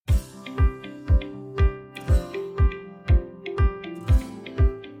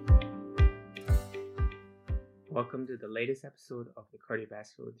Welcome to the latest episode of the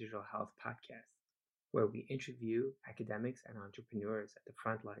Cardiovascular Digital Health Podcast, where we interview academics and entrepreneurs at the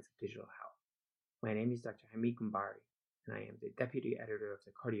front lines of digital health. My name is Dr. Hamid Gumbari, and I am the Deputy Editor of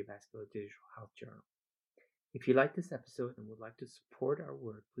the Cardiovascular Digital Health Journal. If you like this episode and would like to support our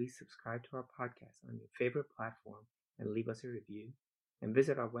work, please subscribe to our podcast on your favorite platform and leave us a review, and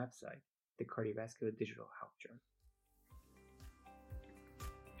visit our website, the Cardiovascular Digital Health Journal.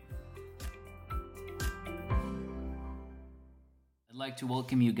 I'd like to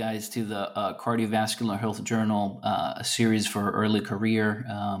welcome you guys to the Cardiovascular Health Journal, a series for early career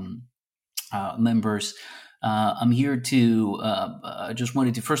members. I'm here to, I just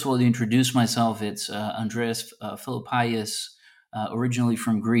wanted to, first of all, to introduce myself. It's Andreas Philippaios, originally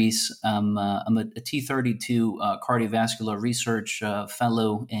from Greece. I'm a T32 cardiovascular research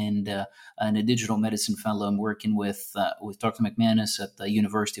fellow and a digital medicine fellow. I'm working with Dr. McManus at the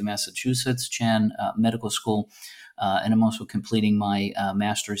University of Massachusetts Chan Medical School. And I'm also completing my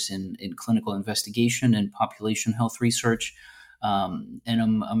master's in clinical investigation and population health research. And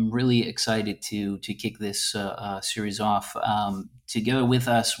I'm really excited to kick this series off. Together with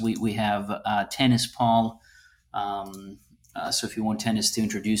us, we have Tennis Paul. So if you want Tennis to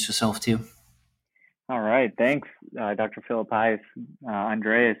introduce yourself too. All right, thanks, Dr. Philippaios,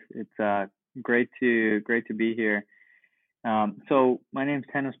 Andreas. It's great to be here. So my name's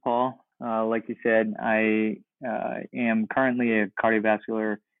Tennis Paul. Like you said, I am currently a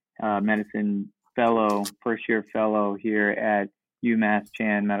cardiovascular medicine fellow, first-year fellow here at UMass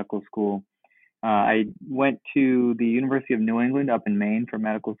Chan Medical School. I went to the University of New England up in Maine for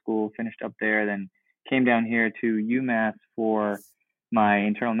medical school, finished up there, then came down here to UMass for my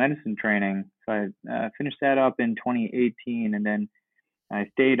internal medicine training. So I finished that up in 2018, and then I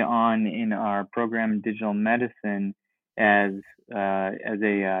stayed on in our program in digital medicine as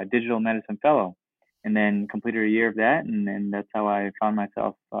a digital medicine fellow, and then completed a year of that, and that's how I found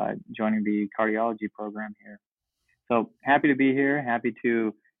myself joining the cardiology program here. So happy to be here, happy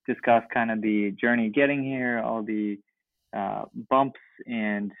to discuss kind of the journey getting here, all the bumps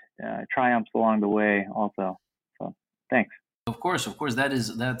and triumphs along the way also. So thanks. Of course,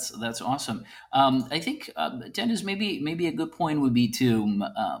 that's awesome. I think Dennis, maybe a good point would be to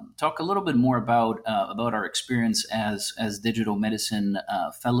talk a little bit more about our experience as digital medicine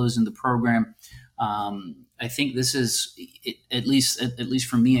fellows in the program. I think this is at least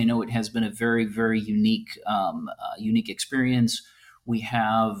for me. I know it has been a very, very unique experience. We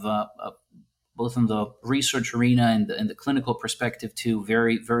have both in the research arena and the clinical perspective too,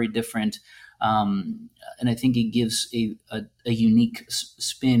 very, very different. And I think it gives a unique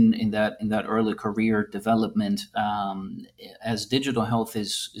spin in that early career development, as digital health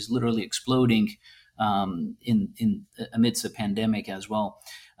is literally exploding in amidst the pandemic as well.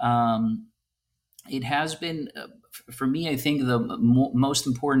 It has been for me. I think the most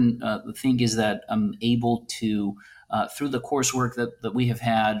important thing is that I'm able to through the coursework that we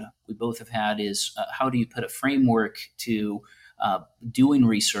both have had, is how do you put a framework to doing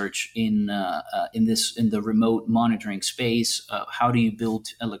research in the remote monitoring space? How do you build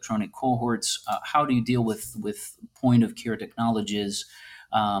electronic cohorts? How do you deal with point of care technologies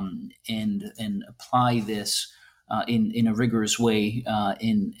and apply this in a rigorous way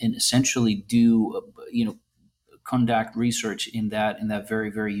and essentially do conduct research in that very,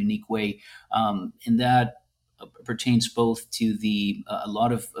 very unique way, and that pertains both to the a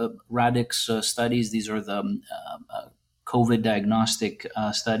lot of RADx studies. These are the COVID diagnostic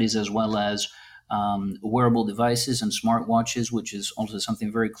studies, as well as wearable devices and smartwatches, which is also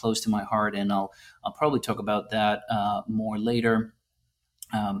something very close to my heart, and I'll probably talk about that more later.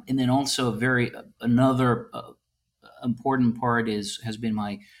 And then also another important part has been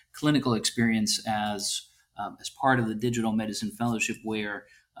my clinical experience as part of the Digital Medicine Fellowship, where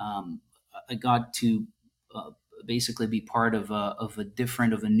I got to basically be part of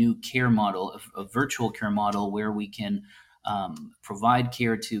a new care model, a virtual care model, where we can provide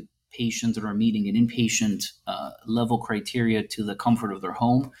care to patients that are meeting an inpatient level criteria to the comfort of their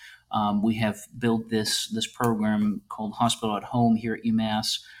home. We have built this program called Hospital at Home here at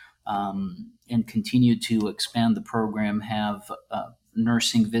UMass, and continue to expand the program, have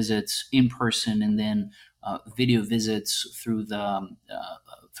nursing visits in person, and then video visits through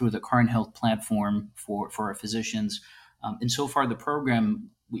the Current Health platform for our physicians. And so far, the program,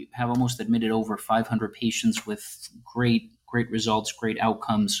 we have almost admitted over 500 patients with great results, great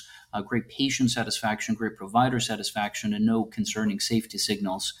outcomes, great patient satisfaction, great provider satisfaction, and no concerning safety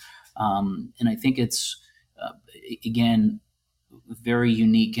signals. And I think it's, again, very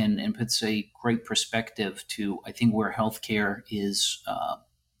unique and puts a great perspective to, I think, where healthcare is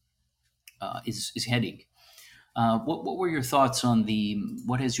heading. What were your thoughts on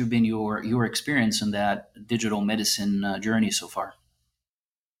what has been your experience in that digital medicine journey so far?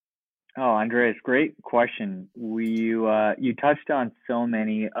 Oh, Andreas, great question. You touched on so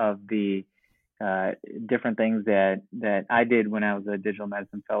many of the different things that I did when I was a digital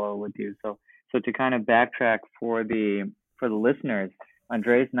medicine fellow with you. So to kind of backtrack for the listeners,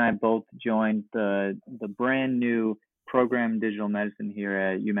 Andreas and I both joined the brand new program in digital medicine here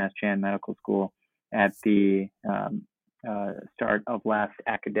at UMass Chan Medical School at the start of last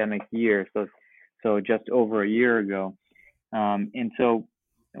academic year. So just over a year ago. And so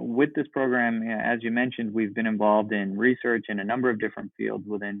with this program, as you mentioned, we've been involved in research in a number of different fields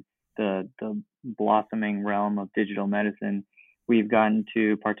within the blossoming realm of digital medicine. We've gotten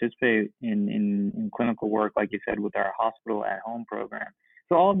to participate in clinical work, like you said, with our hospital at home program.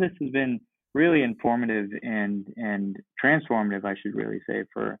 So all of this has been really informative and transformative, I should really say,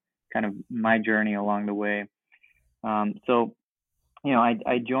 for kind of my journey along the way. So,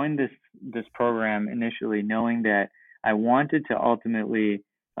 I joined this program initially knowing that I wanted to ultimately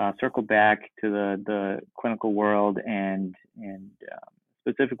circle back to the clinical world and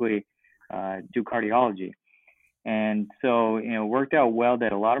specifically do cardiology. And so, it worked out well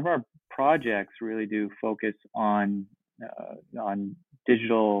that a lot of our projects really do focus on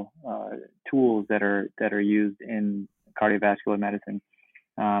digital tools that are used in cardiovascular medicine.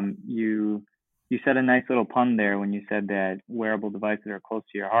 You said a nice little pun there when you said that wearable devices are close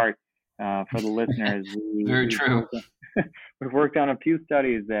to your heart. For the listeners, Very true. We've worked on a few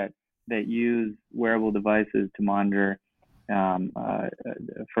studies that use wearable devices to monitor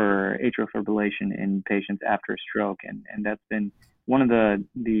for atrial fibrillation in patients after a stroke, and that's been one of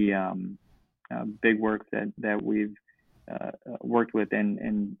the big works that we've worked with,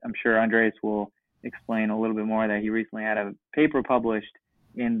 and I'm sure Andreas will explain a little bit more that he recently had a paper published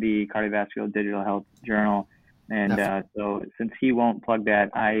in the Cardiovascular Digital Health Journal, and so since he won't plug that,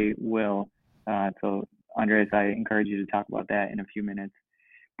 I will. So Andreas, I encourage you to talk about that in a few minutes.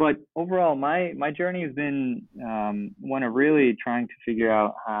 But overall, my journey has been one of really trying to figure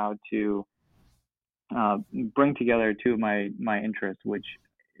out how to bring together two of my interests, which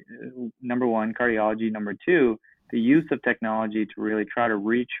number one, cardiology, number two, the use of technology to really try to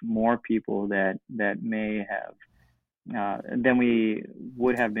reach more people that may have than we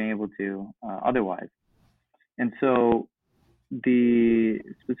would have been able to otherwise. And so the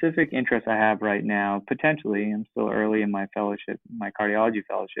specific interest I have right now, potentially, I'm still early in my fellowship, my cardiology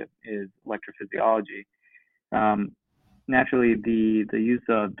fellowship, is electrophysiology. Naturally, the use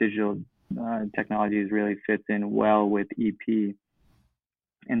of digital technologies really fits in well with EP.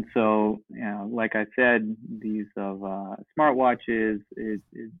 And so, like I said, the use of smartwatches, it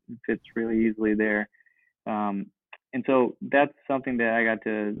fits really easily there. And so that's something that I got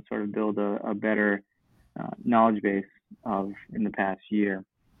to sort of build a better knowledge base of in the past year.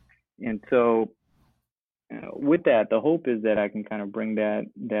 And so with that, the hope is that I can kind of bring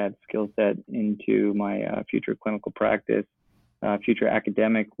that skill set into my future clinical practice, future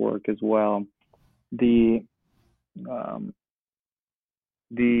academic work as well. Some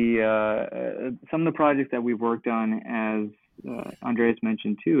of the projects that we've worked on, as Andreas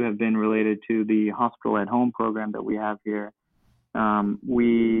mentioned too, have been related to the hospital at home program that we have here.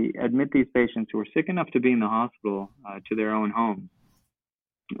 We admit these patients who are sick enough to be in the hospital to their own homes.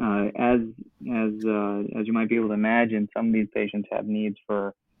 As you might be able to imagine, some of these patients have needs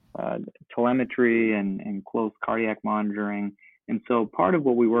for telemetry and close cardiac monitoring. And so part of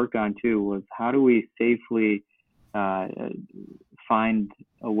what we worked on too was how do we safely find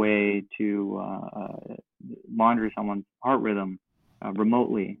a way to monitor someone's heart rhythm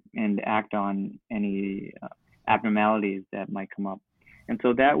remotely and act on any abnormalities that might come up. And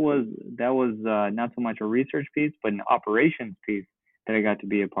so that was not so much a research piece, but an operations piece that I got to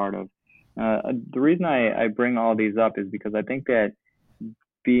be a part of. The reason I bring all these up is because I think that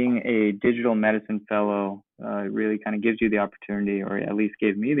being a digital medicine fellow really kind of gives you the opportunity, or at least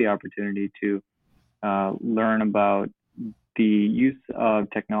gave me the opportunity to learn about the use of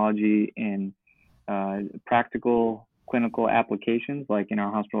technology in practical clinical applications, like in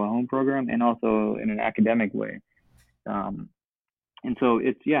our hospital at home program, and also in an academic way. And so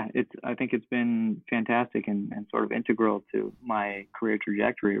I think it's been fantastic and sort of integral to my career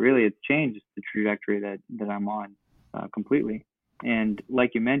trajectory. Really, it's changed the trajectory that I'm on completely. And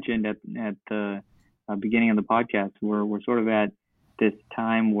like you mentioned at the beginning of the podcast, we're sort of at this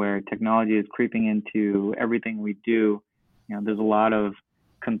time where technology is creeping into everything we do. There's a lot of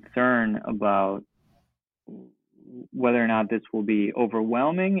concern about whether or not this will be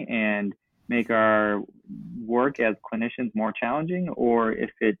overwhelming and make our work as clinicians more challenging, or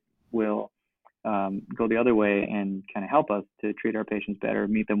if it will go the other way and kind of help us to treat our patients better,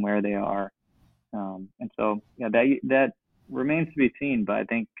 meet them where they are. And so, yeah, that remains to be seen. But I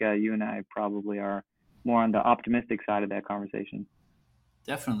think you and I probably are more on the optimistic side of that conversation.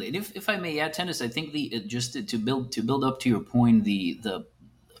 Definitely, and if I may add, Tennis, I think just to build up to your point, the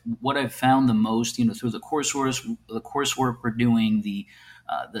what I've found the most, through the coursework we're doing,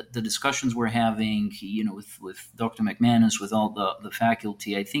 the discussions we're having, with Dr. McManus, with all the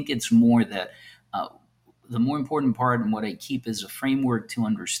faculty, I think it's more that the more important part, and what I keep is a framework to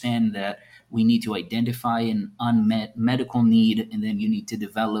understand that we need to identify an unmet medical need, and then you need to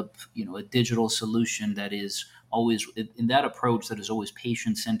develop, a digital solution that is always in that approach that is always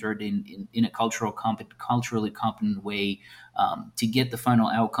patient centered in a culturally competent way, to get the final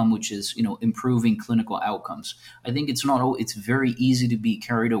outcome, which is improving clinical outcomes. I think it's very easy to be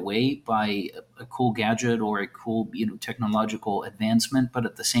carried away by a cool gadget or a cool technological advancement, but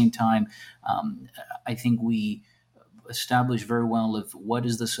at the same time, I think we establish very well of what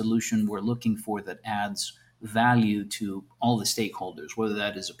is the solution we're looking for that adds value to all the stakeholders, whether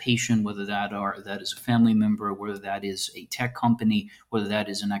that is a patient, whether that is a family member, whether that is a tech company, whether that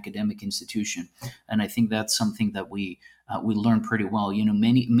is an academic institution. And I think that's something that we learn pretty well.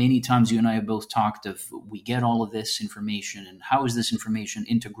 Many times you and I have both talked of, we get all of this information, and how is this information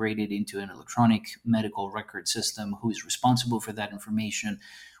integrated into an electronic medical record system? Who is responsible for that information?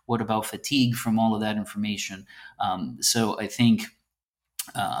 What about fatigue from all of that information? So I think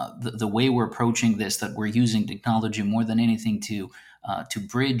the way we're approaching this, that we're using technology more than anything to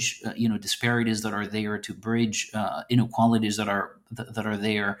bridge disparities that are there, to bridge inequalities that are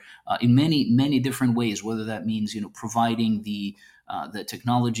there in many different ways. Whether that means providing the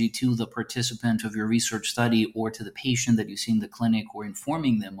technology to the participant of your research study, or to the patient that you see in the clinic, or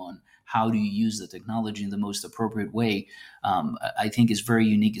informing them on how do you use the technology in the most appropriate way, I think is very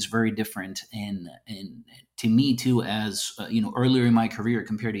unique, is very different. And to me too, as earlier in my career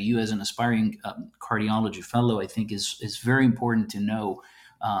compared to you as an aspiring cardiology fellow, I think is very important to know,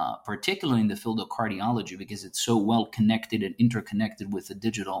 particularly in the field of cardiology, because it's so well connected and interconnected with the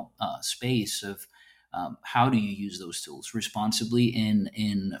digital space of how do you use those tools responsibly,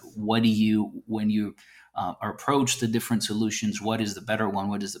 and what do you, when you approach the different solutions, what is the better one,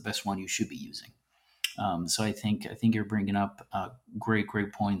 what is the best one you should be using. So I think you're bringing up great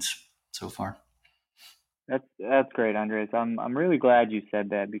points so far. That's great, Andres. I'm really glad you said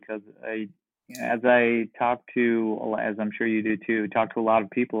that, because as I talk to, as I'm sure you do too, talk to a lot of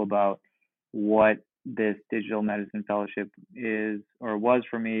people about what this digital medicine fellowship is, or was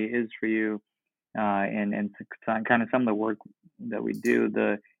for me, is for you, and kind of some of the work that we do.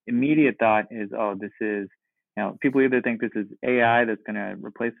 The immediate thought is, oh, this is, people either think this is AI that's going to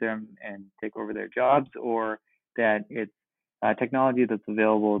replace them and take over their jobs, or that it's technology that's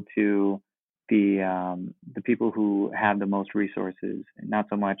available to the people who have the most resources, and not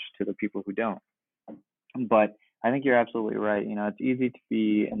so much to the people who don't. But I think you're absolutely right. It's easy to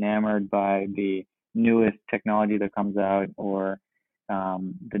be enamored by the newest technology that comes out, or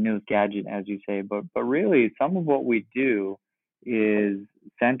the newest gadget, as you say. But really, some of what we do is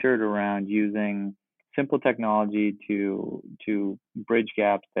centered around using simple technology to bridge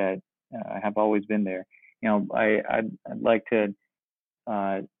gaps that have always been there. I'd like to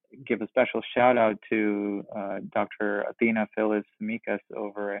give a special shout out to Dr. Athena Phyllis Mikas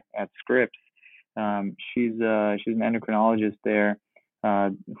over at Scripps. She's an endocrinologist there,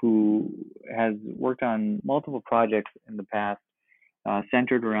 who has worked on multiple projects in the past,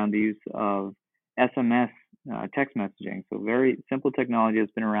 centered around the use of SMS text messaging. So very simple technology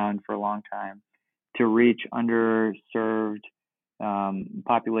that's been around for a long time to reach underserved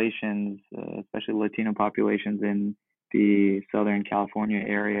populations, especially Latino populations in the Southern California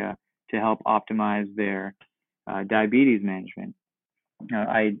area, to help optimize their diabetes management.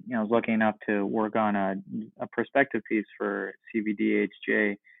 I was lucky enough to work on a perspective piece for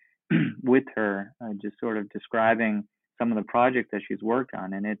CVDHJ with her, just sort of describing some of the projects that she's worked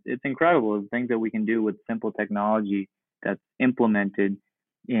on. And it's incredible, the things that we can do with simple technology that's implemented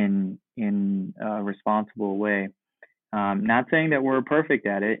in a responsible way. Not saying that we're perfect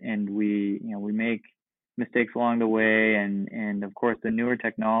at it, and we make mistakes along the way, and of course the newer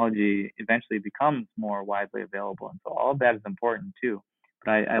technology eventually becomes more widely available, and so all of that is important too.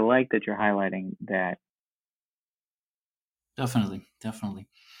 But I like that you're highlighting that. Definitely.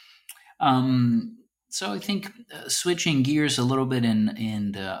 So I think switching gears a little bit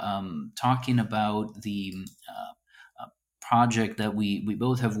and talking about the project that we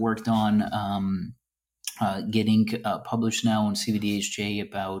both have worked on, getting published now on CVDHJ,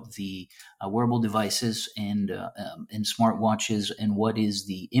 about the wearable devices and smartwatches, and what is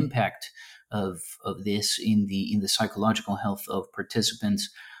the impact of this in the psychological health of participants.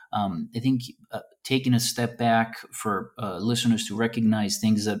 I think taking a step back for listeners to recognize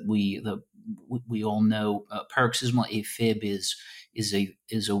things that we all know. Paroxysmal AFib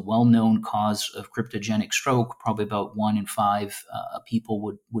is a well-known cause of cryptogenic stroke. Probably about 1 in 5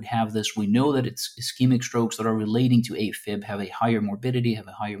 people would have this. We know that it's ischemic strokes that are relating to AFib have a higher morbidity, have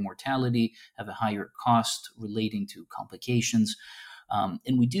a higher mortality, have a higher cost relating to complications.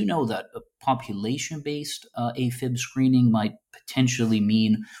 And we do know that a population-based AFib screening might potentially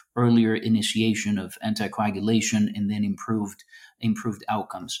mean earlier initiation of anticoagulation and then improved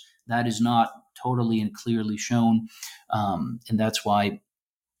outcomes. That is not totally and clearly shown, and that's why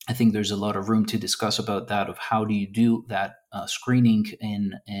I think there's a lot of room to discuss about that, of how do you do that screening,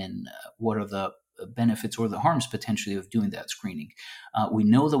 and what are the benefits or the harms potentially of doing that screening. We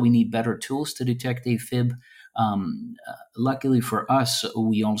know that we need better tools to detect AFib. Luckily for us,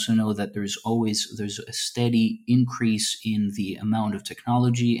 we also know that there's a steady increase in the amount of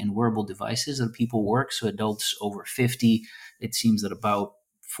technology and wearable devices that people work. So adults over 50, it seems that about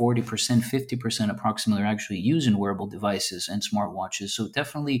 40%, 50% approximately are actually using wearable devices and smartwatches. So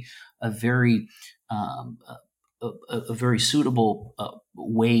definitely a very suitable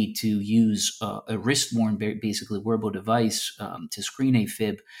way to use a wrist-worn, basically wearable device to screen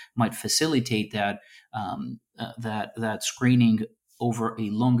AFib might facilitate that screening over a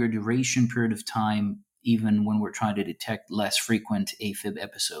longer duration period of time, even when we're trying to detect less frequent AFib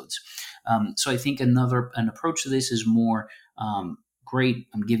episodes. So I think an approach to this is more great.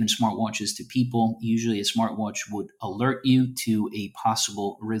 I'm giving smartwatches to people. Usually a smartwatch would alert you to a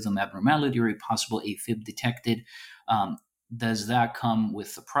possible rhythm abnormality or a possible AFib detected. Does that come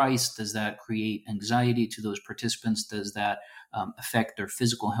with the price? Does that create anxiety to those participants? Does that affect their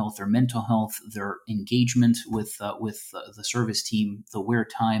physical health, their mental health, their engagement with the service team, the wear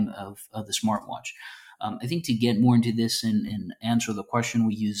time of the smartwatch? I think to get more into this and answer the question,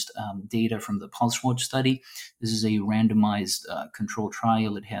 we used data from the PulseWatch study. This is a randomized controlled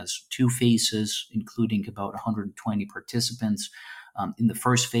trial. It has 2 phases, including about 120 participants. In the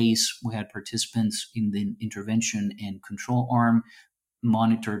first phase, we had participants in the intervention and control arm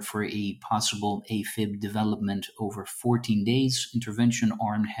monitored for a possible AFib development over 14 days. Intervention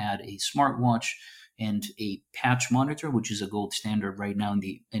arm had a smartwatch and a patch monitor, which is a gold standard right now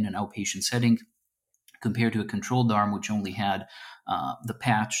in an outpatient setting, compared to a controlled arm, which only had the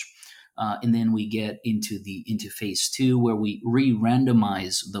patch. And then we get into phase 2, where we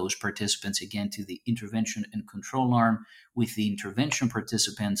re-randomize those participants again to the intervention and control arm, with the intervention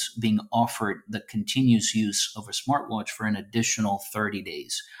participants being offered the continuous use of a smartwatch for an additional 30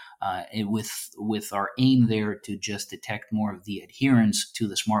 days. And with our aim there to just detect more of the adherence to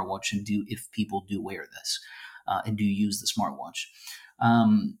the smartwatch, and if people do wear this and do use the smartwatch.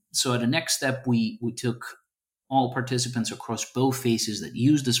 So at the next step, we took all participants across both phases that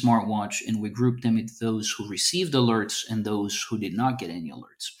used the smartwatch, and we grouped them into those who received alerts and those who did not get any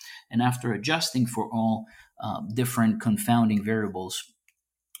alerts. And after adjusting for all different confounding variables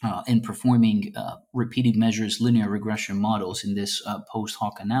and performing repeated measures linear regression models in this post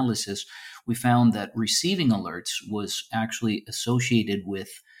hoc analysis, we found that receiving alerts was actually associated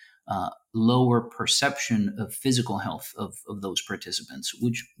with lower perception of physical health of those participants,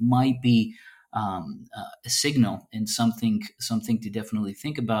 which might be a signal and something to definitely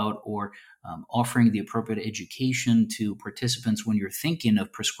think about, or offering the appropriate education to participants when you're thinking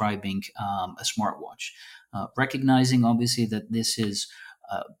of prescribing a smartwatch. Recognizing obviously that this is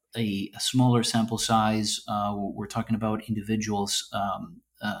a smaller sample size. We're talking about individuals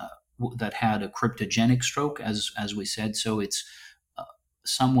that had a cryptogenic stroke, as we said. So it's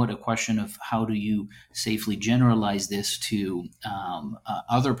somewhat a question of how do you safely generalize this to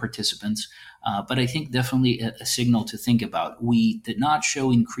other participants. But I think definitely a signal to think about. We did not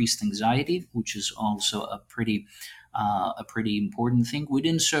show increased anxiety, which is also a pretty important thing. We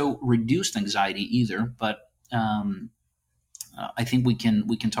didn't show reduced anxiety either, but I think we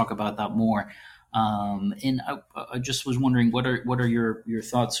can talk about that more. And I just was wondering, what are your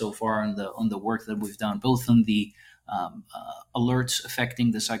thoughts so far on the work that we've done, both on the alerts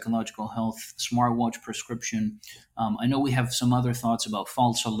affecting the psychological health, smartwatch prescription. I know we have some other thoughts about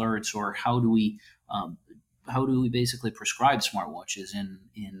false alerts, or how do we basically prescribe smartwatches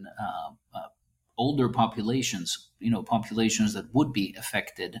in older populations, populations that would be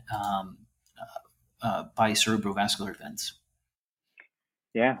affected by cerebrovascular events.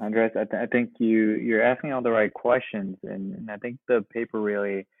 Yeah, Andres, I think you're asking all the right questions, and I think the paper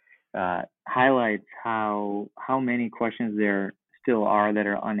really highlights how many questions there still are that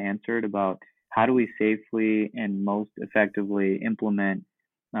are unanswered about how do we safely and most effectively implement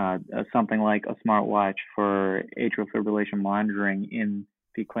something like a smartwatch for atrial fibrillation monitoring in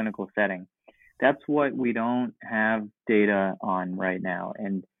the clinical setting. That's what we don't have data on right now,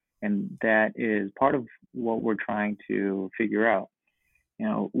 and that is part of what we're trying to figure out.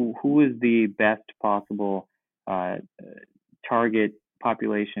 Who is the best possible target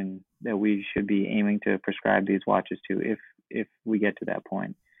population that we should be aiming to prescribe these watches to if we get to that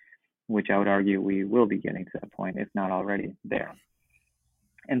point, which I would argue we will be getting to that point, if not already there.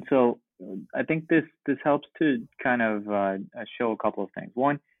 And so I think this helps to kind of show a couple of things.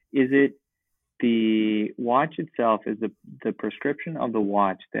 One, is it the watch itself, is the prescription of the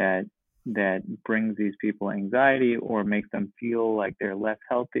watch that brings these people anxiety or makes them feel like they're less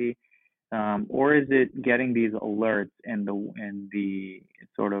healthy, or is it getting these alerts and the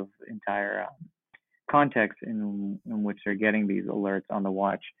sort of entire context in which they're getting these alerts on the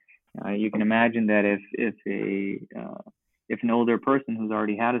watch? You can imagine that if an older person who's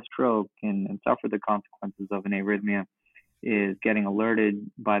already had a stroke and suffered the consequences of an arrhythmia is getting alerted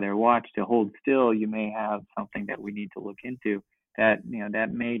by their watch to hold still, you may have something that we need to look into that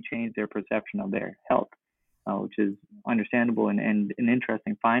may change their perception of their health, which is understandable and an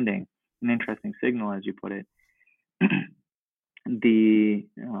interesting finding, an interesting signal, as you put it.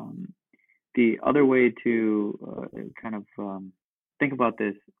 The other way to kind of think about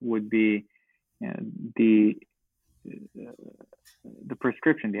this would be the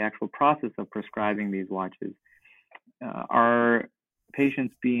prescription, the actual process of prescribing these watches. Are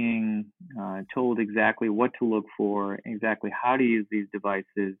patients being told exactly what to look for, exactly how to use these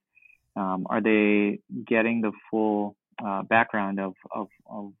devices? Are they getting the full background of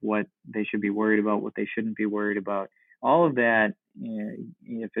what they should be worried about, what they shouldn't be worried about? All of that,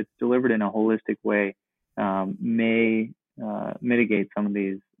 if it's delivered in a holistic way, may mitigate some of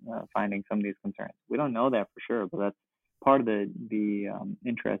these findings, some of these concerns. We don't know that for sure, but that's part of the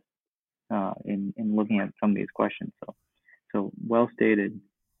interest in looking at some of these questions. So well stated.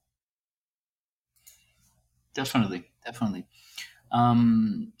 Definitely.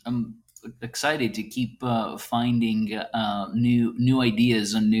 I'm excited to keep finding new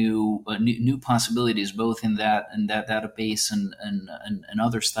ideas and new possibilities, both in that database and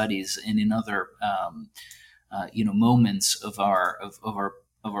other studies and in other moments of our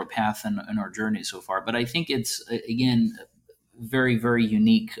path and our journey so far. But I think it's again very, very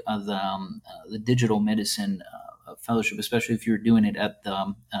unique, the digital medicine fellowship, especially if you're doing it at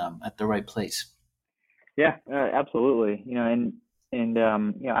the right place. Yeah, absolutely. I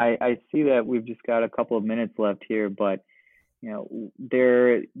see that we've just got a couple of minutes left here, but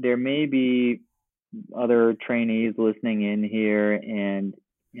there may be other trainees listening in here, and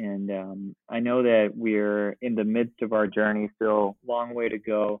I know that we're in the midst of our journey, still long way to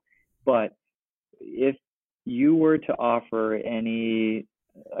go. But if you were to offer any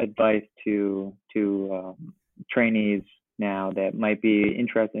advice to trainees now that might be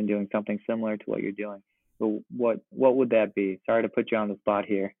interested in doing something similar to what you're doing, what would that be? Sorry to put you on the spot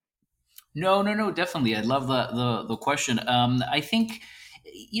here. No, definitely. I love the question. I think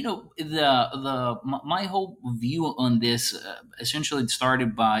my whole view on this essentially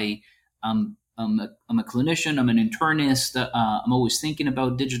started by I'm a clinician, I'm an internist. I'm always thinking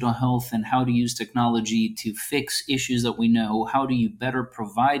about digital health and how to use technology to fix issues that we know. How do you better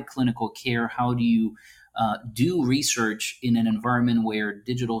provide clinical care? How do you do research in an environment where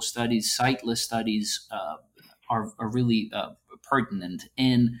digital studies, sightless studies are really pertinent?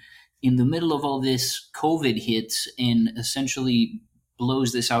 And in the middle of all this, COVID hits and essentially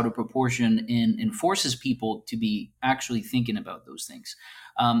blows this out of proportion and forces people to be actually thinking about those things.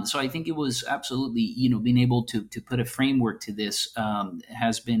 So I think it was absolutely, being able to put a framework to this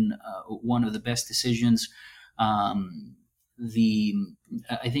has been one of the best decisions. I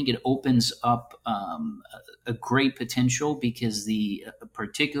think it opens up a great potential because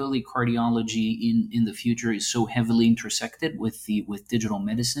particularly cardiology in the future is so heavily intersected with digital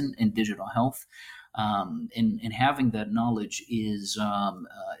medicine and digital health, and having that knowledge is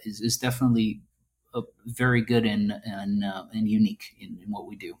definitely very good and unique in what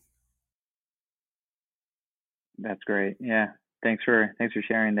we do. That's great. Yeah, thanks for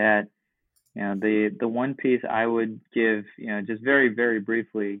sharing that. The one piece I would give, just very, very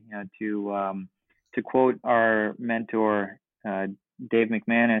briefly, to quote our mentor, Dave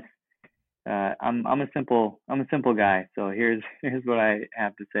McManus, I'm a simple guy. So here's what I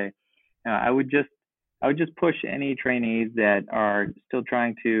have to say. I would just push any trainees that are still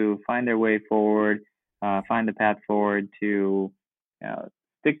trying to find their way forward, find the path forward, to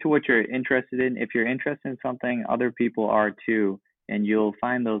stick to what you're interested in. If you're interested in something, other people are too, and you'll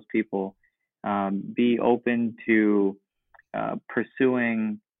find those people. Be open to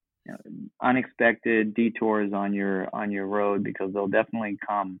pursuing unexpected detours on your road, because they'll definitely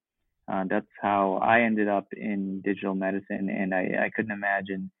come. That's how I ended up in digital medicine, and I couldn't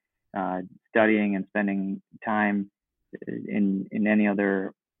imagine studying and spending time in any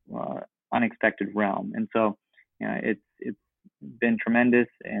other unexpected realm. And so, it's been tremendous,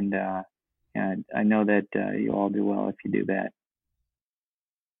 and I know that you all do well if you do that.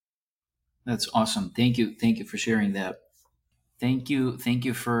 That's awesome. Thank you for sharing that. Thank you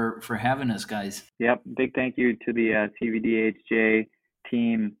for having us, guys. Yep, big thank you to the CVDHJ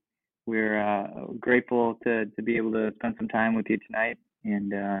team. We're grateful to be able to spend some time with you tonight,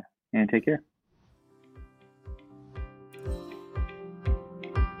 and take care.